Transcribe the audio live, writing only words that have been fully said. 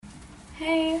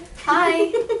Hey.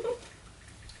 Hi.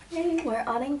 Hey, we're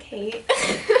Autumn and Kate.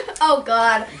 Oh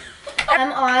God.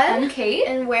 I'm Autumn. I'm Kate.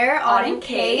 And we're Autumn and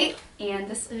Kate. And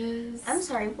this is... I'm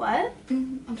sorry, what?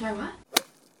 I'm sorry, what?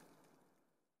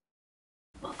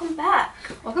 Welcome back.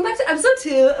 Welcome back to episode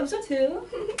 2. Episode 2.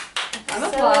 I'm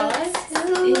applause.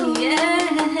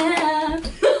 Yeah.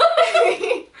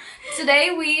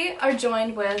 Today we are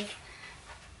joined with...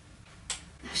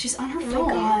 She's on her phone. Oh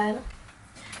my God.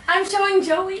 I'm showing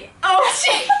Joey.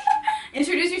 Oh,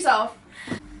 introduce yourself.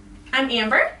 I'm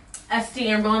Amber. SD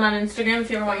Amberlin on Instagram if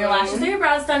you ever want your lashes or your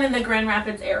brows done in the Grand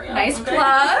Rapids area. Nice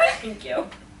plug. Thank you.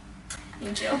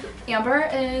 Thank you. Amber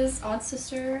is Odd's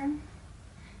sister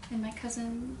and my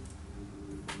cousin.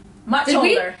 Much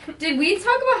older. Did we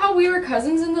talk about how we were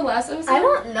cousins in the last episode? I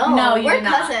don't know. No, you we're did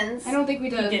not. cousins. I don't think we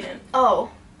You did. didn't. Oh.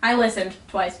 I listened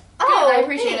twice. Oh, I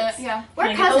appreciate thanks. it. Yeah. We're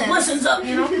Can I get cousins. those listens up,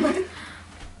 you know?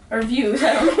 Or views,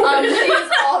 I don't know.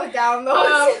 She's all down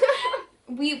those.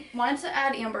 We wanted to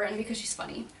add Amber in because she's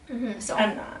funny. So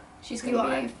I'm not. she's You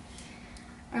gonna be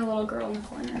our little girl in the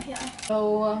corner. Yeah.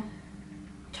 So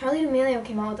Charli D'amelio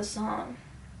came out with a song.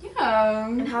 yeah.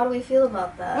 And how do we feel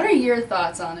about that? What are your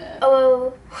thoughts on it?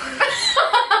 Oh.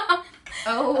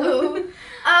 Oh.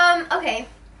 Okay.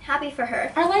 Happy for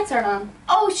her. Our lights aren't on.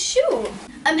 Oh, shoot.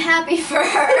 I'm happy for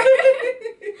her.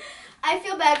 I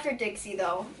feel bad for Dixie,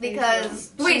 though,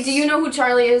 because... Wait, do you know who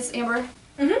Charli is, Amber?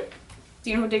 Mm-hmm. Do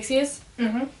you know who Dixie is?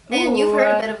 Mm-hmm. And you've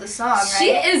heard a bit of the song, right? She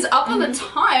is up on the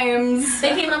times. They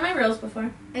came on my reels before.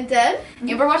 It did?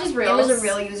 Amber watches It reels. was a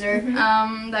real user.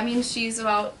 That means she's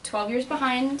about 12 years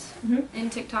behind Mhm. in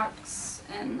TikToks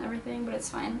and everything, but it's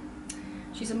fine.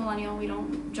 She's a millennial. We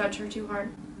don't judge her too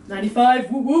hard. 95,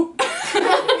 woo woo.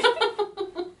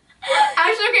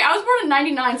 Actually, okay, I was born in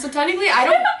 99, so technically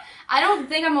I don't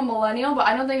think I'm a millennial, but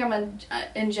I don't think I'm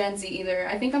in Gen Z either.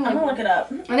 I think I'm I'm like gonna look it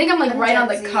up. I think I'm like I'm right on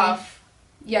Gen the Z. cuff.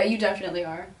 Yeah, you definitely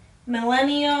are.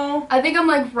 Millennial. I think I'm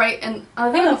like right and I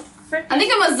What the think frick I'm a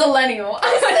zillennial.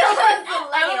 I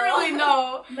don't Millennial. really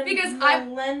know because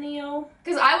Millennial.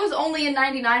 I was only in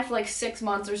 99 for like 6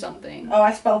 months or something. Oh,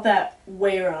 I spelled that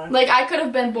way wrong. Like I could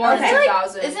have been born in I feel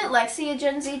 2000. Isn't Lexi a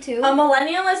Gen Z, too? A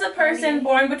millennial is a person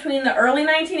born between the early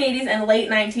 1980s and late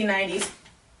 1990s.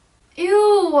 Ew. You're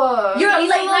a He's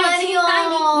late a millennial.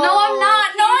 1990s. No, I'm not.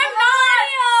 No, I'm not.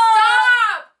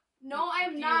 Stop. No, I'm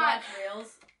Do you not. watch reels?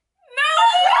 No.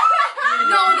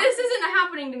 No, this isn't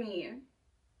happening to me.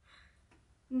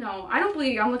 No, I don't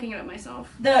believe you. I'm looking at it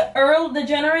myself. The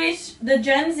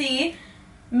Gen Z,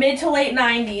 mid to late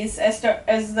 90s as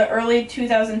the early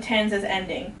 2010s is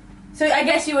ending. So I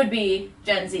guess you would be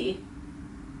Gen Z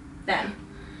then.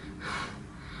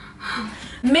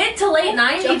 Mid to late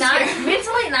 90s, mid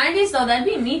to late 90s though, that'd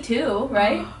be me too,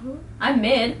 right? I'm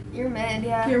mid. You're mid,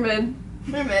 yeah. You're mid.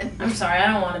 You're mid. I'm sorry,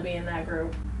 I don't want to be in that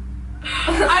group.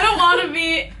 I don't want to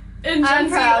be in I'm Gen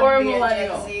Z proud or to a be a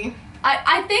millennial. Gen Z.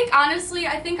 I think, honestly,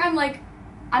 I'm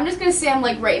just gonna say I'm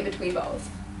like right in between both.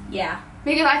 Yeah,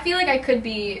 Because I feel like I could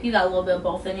be, you got a little bit of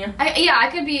both in you. I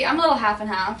could be, I'm a little half and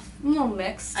half. I'm a little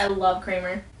mixed. I love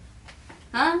Kramer.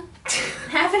 Huh?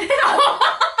 Half and half. I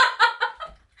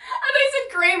thought you said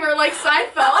Kramer, like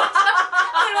Seinfeld.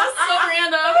 That was so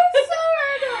random.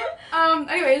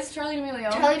 Anyways, Charli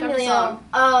D'amelio. Charli Drop a song.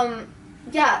 D'Amelio.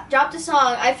 Yeah, dropped a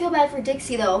song. I feel bad for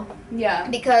Dixie, though, Yeah.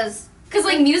 because... Because,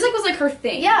 like, music was, like, her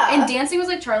thing. Yeah. And dancing was,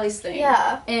 like, Charli's thing.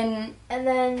 Yeah. And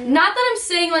then... not that I'm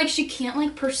saying, like, she can't,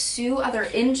 like, pursue other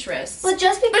interests. But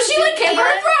just because But she, you like, can't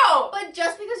her throat! But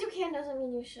just because you can doesn't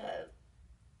mean you should.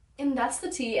 And that's the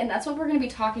tea, and that's what we're going to be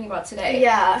talking about today.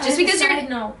 Yeah. Just because you're...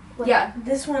 No. Yeah.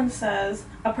 This one says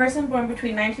a person born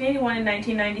between 1981 and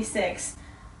 1996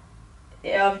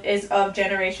 is of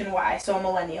Generation Y, so a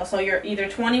millennial. So you're either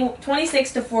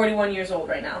 26 to 41 years old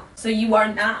right now. So you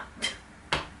are not.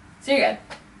 So you're good.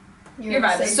 You're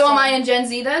vibing. So am I in Gen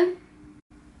Z, then?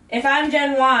 If I'm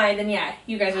Gen Y, then yeah,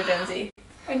 you guys are Gen Z.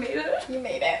 I made it. You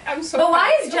made it. I'm so But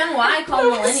why is Gen Y called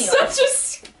millennial? Such a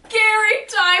scary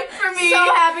time for me. so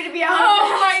happy to be out.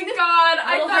 Oh my god,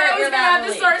 I Little thought I hurt, was you're gonna that have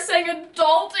to late. start saying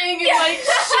adulting and like shit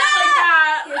like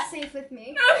that. You're safe with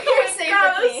me. Oh You're my safe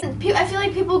God, with me. I feel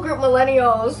like people group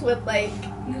millennials with like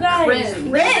You guys.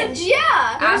 Cringe.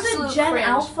 yeah. There's Absolute a Gen cringe.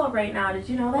 Alpha right now. Did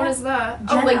you know that? What is that?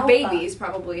 Gen Oh, like Alpha. babies,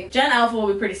 probably. Gen Alpha will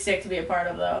be pretty sick to be a part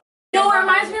of, though. No, it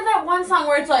reminds me of that one song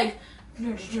where it's like,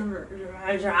 I'm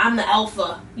the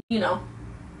alpha, you know.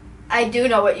 I do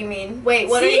know what you mean. Wait,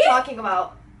 what are See? you talking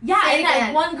about? Yeah, Say it and that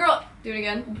again. one girl, Do it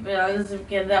again.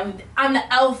 I'm the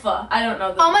alpha. I don't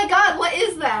know. Oh my god, what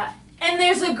is that? And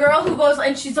there's a girl who goes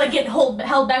and she's like getting held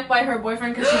back by her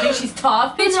boyfriend because she thinks she's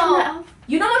tough. Bitch, No. I'm the-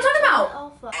 you know what I'm talking about?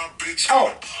 Alpha.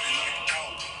 Oh.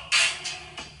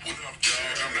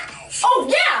 Oh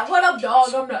yeah, what up,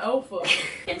 dog? I'm the alpha.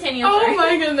 Continue. Oh sorry.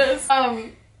 my goodness.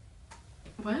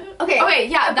 What? Okay,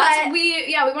 yeah, that's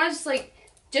we want to just like,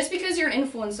 just because you're an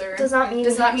influencer Does not mean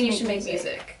you should make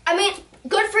music. I mean,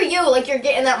 good for you, like you're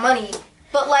getting that money.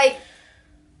 But like,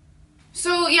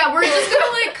 so yeah, we're just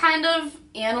gonna like kind of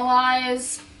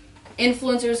analyze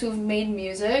influencers who've made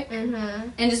music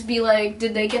and just be like,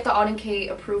 did they get the Audin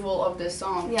approval of this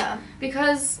song? Yeah.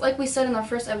 Because like we said in our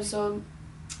first episode,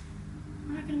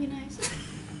 we're not gonna be nice.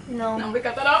 No. No, we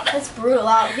cut that out. It's brutal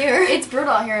out here. It's brutal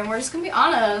out here, and we're just gonna be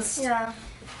honest. Yeah.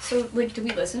 So like, do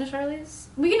we listen to Charli's?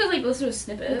 We can just like listen to a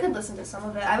snippet. You could listen to some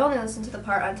of it. I've only listened to the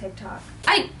part on TikTok.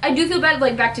 I do feel bad,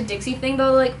 like, back to Dixie thing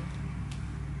though, like,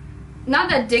 not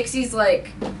that Dixie's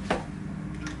like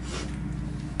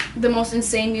the most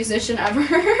insane musician ever.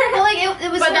 But like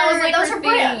it was, but her, that was like her her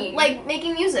brand, thing. like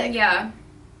making music. Yeah.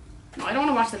 No, I don't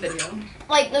want to watch the video.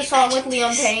 Like the song with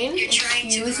Liam Payne.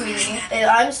 Excuse me.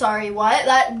 I'm sorry. What?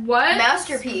 That What?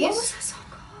 masterpiece. What was that song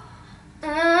called?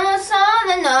 It's on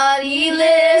the naughty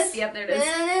list. Yep, there it is.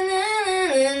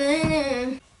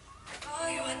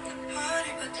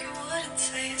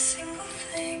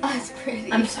 Oh, it's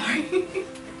pretty. I'm sorry.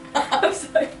 I'm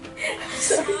sorry.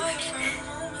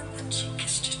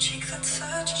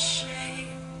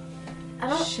 I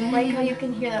don't like how you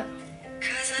can hear that.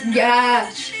 Yeah.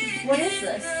 What is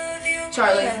this?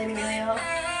 Charli. Charli D'amelio.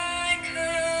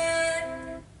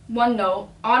 One note.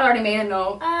 Odd already made a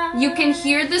note. You can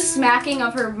hear the smacking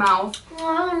of her mouth.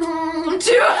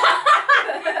 Two.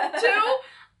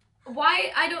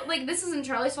 Why, I don't, like, this isn't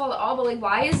Charli's fault at all, but, like,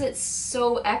 why is it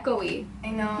so echoey? I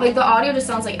know. Like, the audio just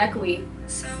sounds, like, echoey.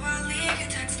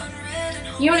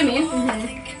 You know what I mean?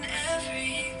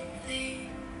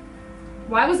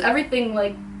 Why was everything,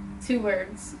 like, 2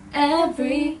 words?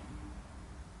 Everything.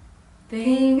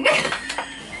 We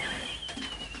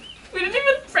didn't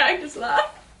even practice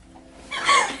that.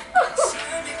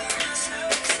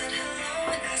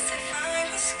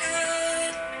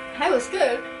 That was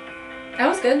good. That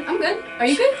was good. I'm good. Are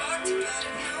you good?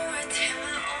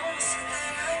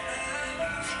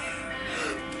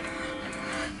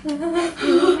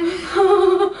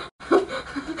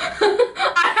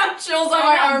 I have chills on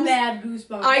my arms. Bad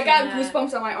goosebumps. I got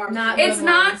goosebumps on my arms. Not It's good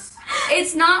not. ones.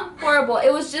 It's not horrible.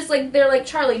 It was just like they're like,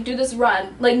 Charli, do this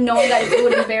run, like knowing that it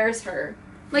would embarrass her.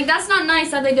 Like that's not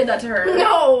nice that they did that to her.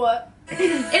 No. I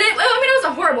mean, it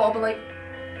wasn't horrible, but like,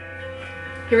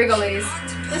 here we go, ladies.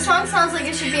 This song sounds like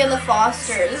it should be in the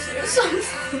Fosters.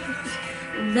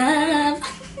 Love,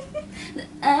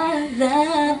 I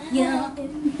love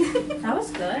you. That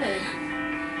was good.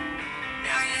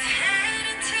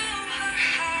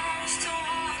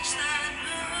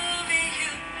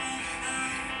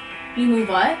 You move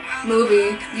what?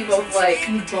 Movie you both like.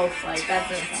 You both like. That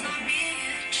doesn't sound like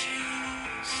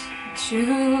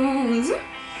Choose.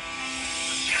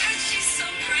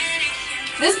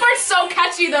 This part's so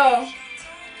catchy though.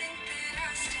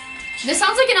 This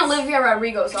sounds like an Olivia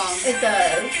Rodrigo song. It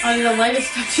does. Oh, the light is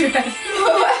stuck to your head.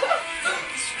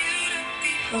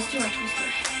 That's too much.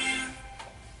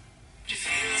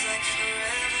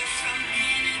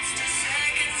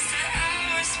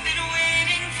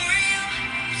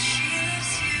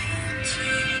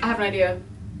 I have an idea.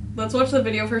 Let's watch the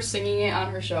video of her singing it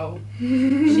on her show.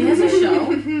 She has a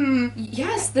show?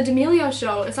 Yes, the D'amelio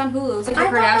show. It's on Hulu. It's like the I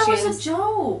Kardashians. thought that was a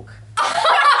joke.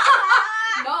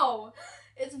 No.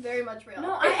 It's very much real.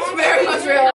 No, It's very much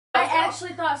real. I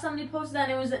actually thought somebody posted that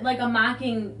and it was like a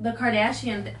mocking the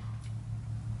Kardashian.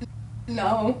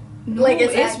 No. No, Like,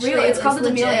 it's real. actually- It's called the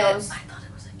legit. D'Amelios. I thought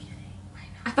it was a kidding.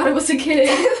 I thought it was a kid.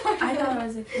 I thought it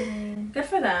was a kidding. Good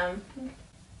for them.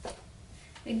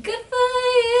 Good for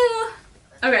you.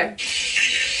 Okay.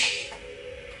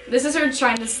 This is her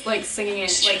trying to like singing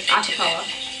it like a cappella.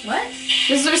 What?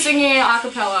 This is her singing it a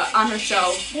cappella on her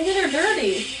show. They did her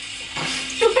dirty.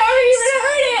 You haven't even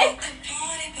heard it.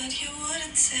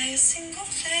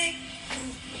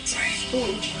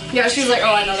 Ooh. Yeah, she was like,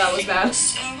 oh, I know that was bad.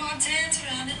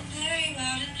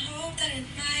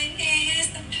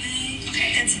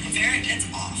 It's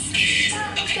off.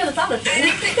 Yeah, the sound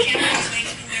effect.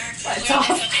 It's off.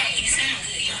 You sound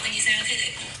good. You don't think you sound good?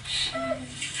 I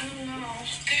don't know.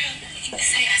 Girl,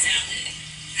 say I sound good.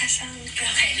 I sound good.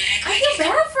 Okay, I feel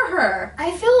bad for her.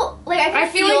 I feel like I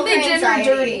feel like they did her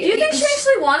dirty. Do you think she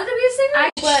actually wanted to be a singer?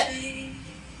 But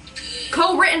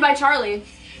co-written by Charli.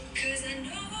 Cause I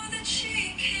know that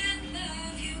she can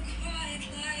love you quite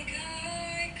like I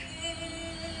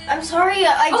could. I'm sorry.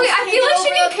 I just Okay, I can't feel get like she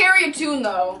over can the- carry a tune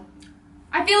though.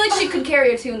 I feel like she could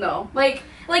carry a tune though. Like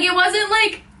it wasn't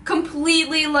like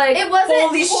completely like It wasn't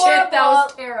holy shit, that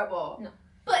was horrible. terrible.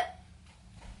 But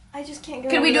I just can't get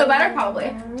Could over we do it that. better? Probably.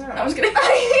 No, I'm just kidding.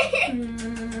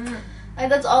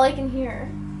 That's all I can hear.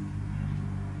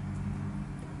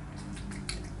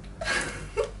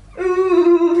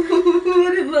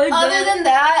 Other than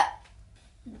that,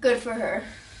 good for her.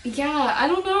 Yeah, I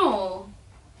don't know.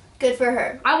 Good for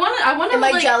her. I want to. Am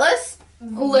I jealous?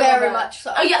 Very much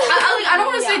so. Oh yeah, I don't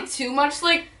want to Yeah. say too much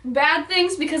like bad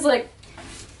things because like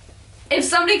if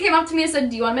somebody came up to me and said,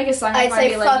 "Do you want to make a song?" I'd say,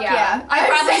 be like, "Fuck yeah." yeah." I'd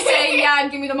probably say, "Yeah,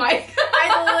 give me the mic."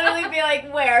 I'd literally be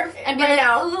like, where? And be right like,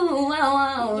 now. "Ooh,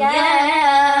 wow,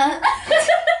 Yeah.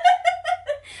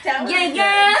 That was yeah, good.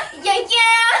 yeah."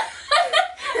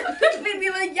 They'd be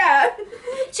like, yeah.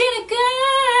 Cheetah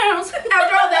girls.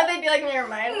 After all that, they'd be like, never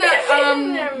mind.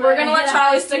 Never We're gonna mind. let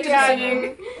Charlie stick to the Yeah.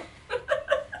 singing.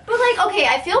 But like, okay,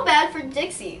 I feel bad for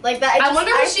Dixie. Like that. I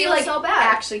wonder what she feel like so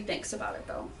bad. actually thinks about it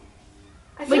though.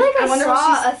 I feel like, like I I wonder what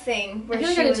saw she's- a thing where I feel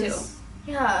like she I was, did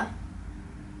too. yeah,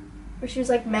 where she was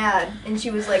like mad and she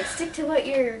was like, stick to what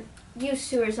you're used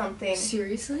to or something.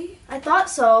 Seriously? I thought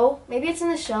so. Maybe it's in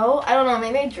the show. I don't know.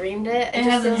 Maybe I dreamed it. It just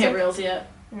hasn't feels hit like- reels yet.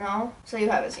 No, so you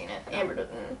haven't seen it. Amber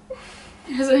doesn't.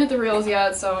 It hasn't hit the reels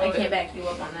yet, so I can't back you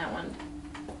up on that one.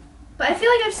 But I feel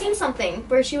like I've seen something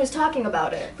where she was talking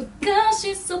about it. Girl,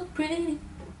 she's so pretty.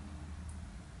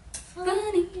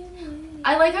 Funny.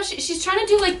 I like how she's trying to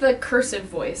do like the cursive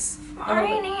voice. How'd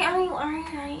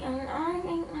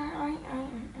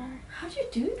you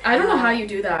do that? I don't know how you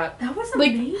do that. That was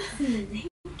Like- amazing.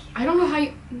 I don't know how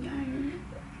you.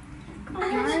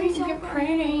 You're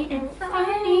pretty and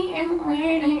funny and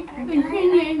weird.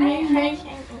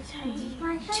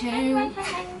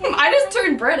 I just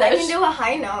turned British. I can do a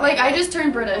high note. Like I just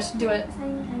turned British. Do it.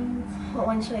 What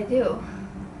one should I do?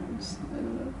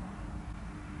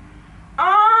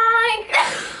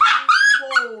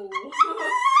 Whoa.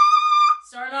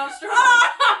 Starting off strong.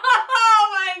 Oh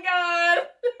my god.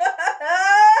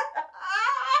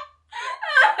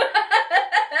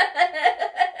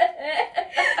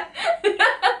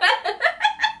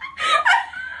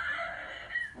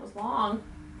 That was long.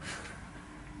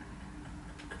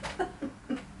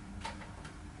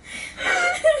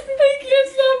 I can't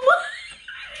stop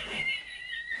laughing.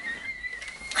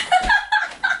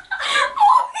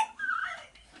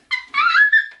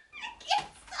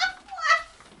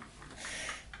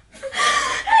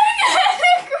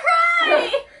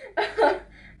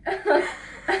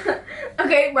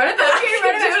 Okay, run it back. Okay,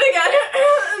 run it back. Do it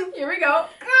again. Here we go. I'm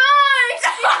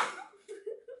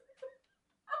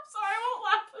sorry,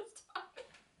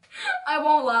 I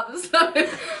won't laugh this time. I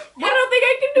don't think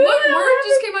I can do it. What word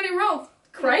just came out of your mouth?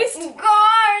 Christ?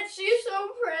 God, she's so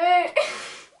pretty.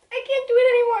 I can't do it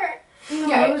anymore. No,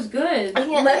 that was good.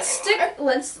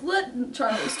 Let's let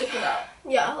Charlie stick it out.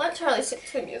 Yeah, let Charlie stick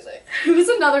to the music. Who's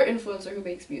another influencer who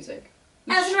makes music?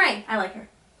 Addison Rae. I like her.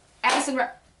 Addison Rae.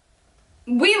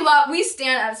 We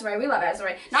stand Addison Rae. We love Addison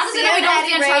Rae. Not to say that we don't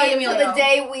stand Charli till D'amelio. the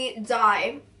day we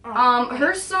die.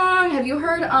 Her song. Have you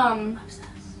heard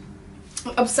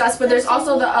Obsessed? But there's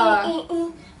also the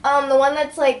the one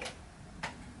that's like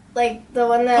the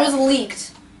one that it was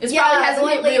leaked. It probably hasn't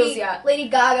hit reels yet. Lady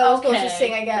Gaga was supposed to Okay.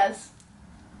 sing, I guess.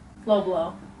 Low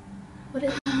blow. What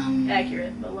is?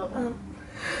 Accurate, but low blow.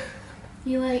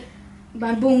 You like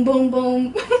my boom boom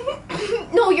boom.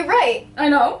 No, you're right. I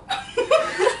know.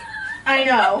 I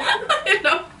know. I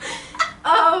know.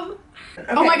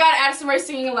 Oh my god, Addison Rae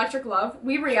singing Electric Love.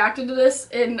 We reacted to this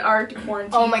in our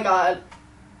quarantine. Oh my god.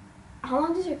 How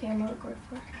long does your camera record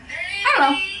for? I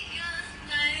don't know.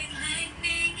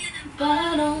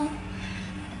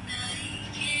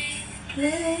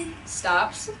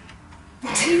 Stops.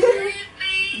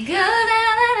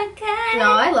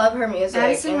 No, I love her music.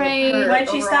 Addison and Rae. her Why'd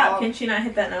she overall. stop? Can she not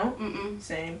hit that note? Mm-mm.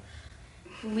 Same.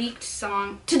 Leaked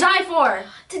song. To Die For.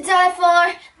 To die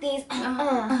for these.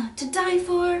 To Die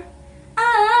For.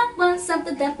 I want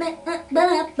something that.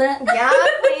 Yeah,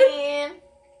 queen.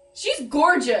 She's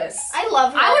gorgeous. I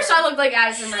love her. I wish I looked like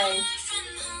Addison Rae.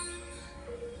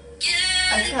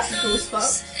 I got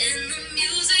goosebumps. And the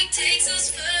music takes us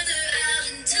further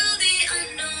out into the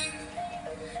unknown.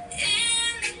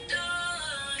 In the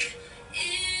dark,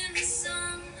 in the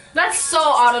sun. That's so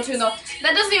auto-tuned though.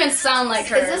 That doesn't even sound like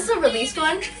her. Is this the released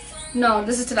one? No,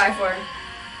 this is To Die For. Go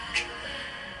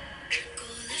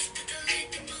left at the light,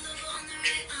 then pull over on the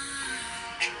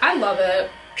right. I love it.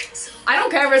 I don't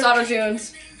care if it's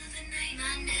auto-tuned.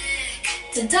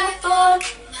 To die for,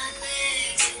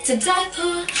 to die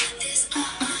for,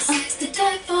 to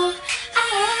die for.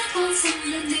 I want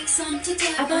someone next song to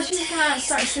die I thought she was gonna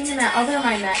start singing that other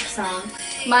My Neck song.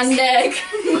 My neck,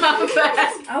 my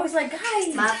back. I was like,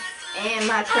 guys. My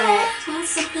crack. want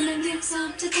something next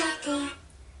song to die for.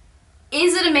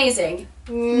 Is it amazing?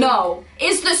 No.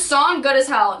 Is the song good as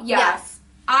hell? Yes.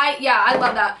 I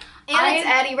love that. And it's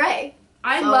Addie Ray.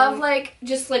 I love like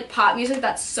just like pop music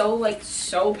that's so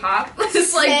pop.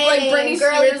 It's like Same. Britney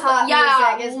Girly Spears. pop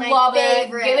Yeah, music is my love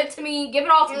favorite. it. Give it to me. Give it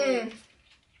all to me.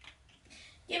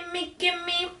 Give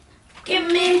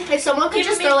me. If someone could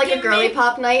just throw like a girly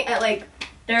pop night at like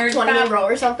 20 in a row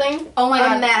or something. Oh my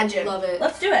god, imagine. love it.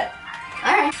 Let's do it.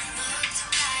 All right.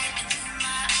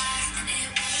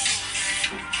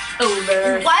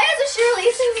 Over. Why is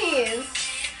Shirley sing these?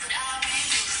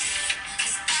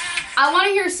 I want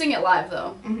to hear her sing it live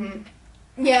though.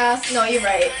 Yeah. No, you're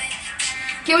right.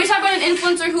 Can we talk about an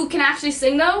influencer who can actually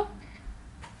sing though?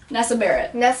 Nessa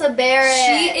Barrett. Nessa Barrett.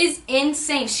 She is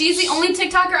insane. She's the only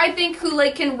TikToker I think who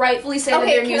like can rightfully say that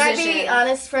they're a Okay, musician. can I be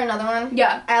honest for another one?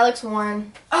 Yeah. Alex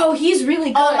Warren. Oh, he's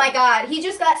really good. Oh my god, he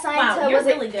just got signed Wow, to, you're was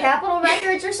really it good. Capitol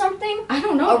Records or something? I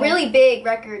don't know. A really big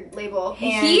record label.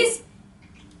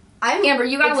 And Amber,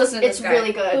 you gotta listen to this It's guy.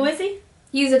 really good. Who is he?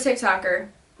 He's a TikToker.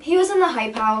 He was in the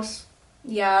Hype House.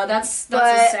 Yeah, that's But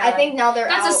a sad. I think now they're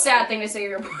that's out. a sad thing to say.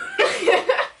 Your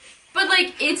but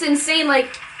like it's insane.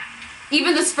 Like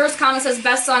even this first comment says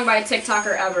best song by a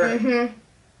TikToker ever.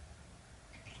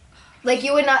 Like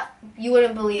you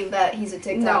wouldn't believe that he's a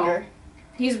TikToker.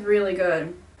 He's really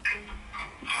good.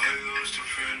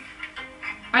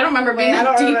 I don't remember being Wait, I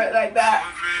that don't deep. remember it like that.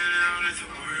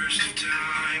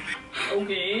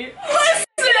 Okay.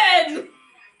 Listen.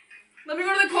 Let me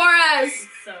go to the chorus.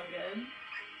 So good.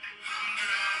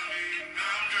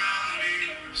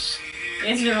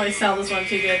 Nancy didn't really sell this one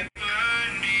too good.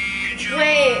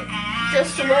 Wait,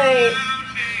 just wait.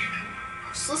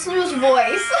 Just listen to his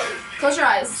voice. Close your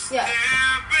eyes. Yeah.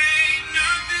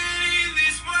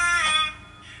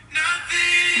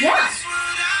 Yeah.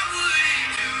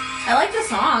 I like the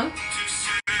song.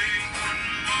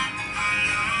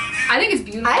 I think it's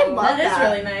beautiful. I love That is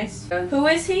that. really nice. Who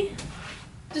is he?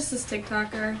 Just this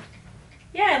TikToker.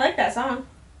 Yeah, I like that song.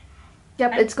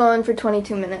 Yep, it's going for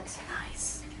 22 minutes.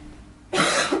 Nice.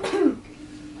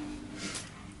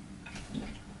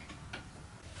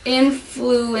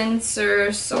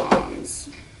 Influencer songs.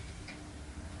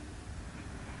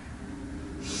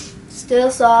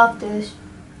 Still softish.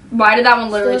 Why did that one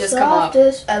literally Still just come up?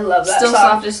 softish. I love that Still song.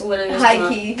 soft, just literally just come High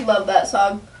up. key, love that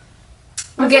song.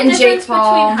 I'm What's getting the Jake difference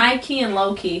Paul. between high key and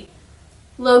low key?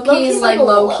 Low key Low-key's is like like a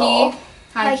low little. key.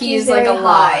 High High key key's is like a very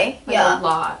lot. high. Like Yeah. a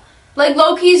lot. Like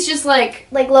low key is just like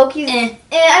Like low key's,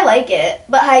 I like it,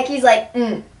 but high key's like,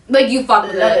 like you fuck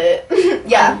with love it. it.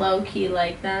 Yeah. Low key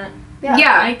like that.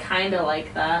 Yeah. I kind of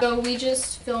like that. So we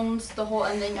just filmed the whole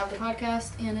ending of the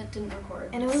podcast and it didn't record.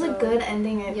 And it was a So, good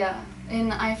ending. Yeah,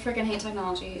 and I freaking hate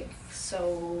technology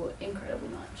so incredibly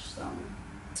much. So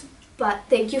But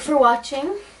thank you for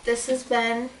watching. This has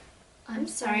been. I'm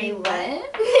sorry,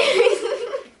 what?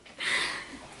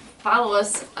 Follow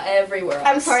us everywhere.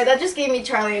 I'm sorry, that just gave me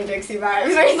Charlie and Dixie vibes.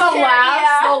 The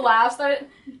laughs, the laughs that.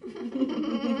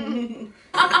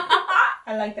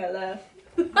 I like that laugh.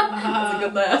 That's a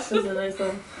good laugh. That's a nice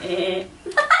one.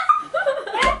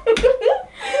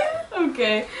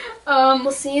 Okay.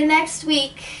 We'll see you next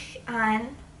week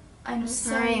on. I'm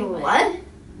Sorry, what?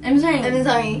 I'm sorry. I'm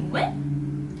sorry. What?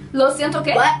 Lo siento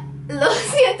que? What? Lo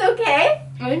siento, okay?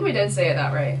 I think we did say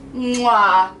that right.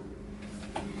 Mwah.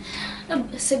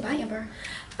 Say bye, Amber.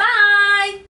 Bye!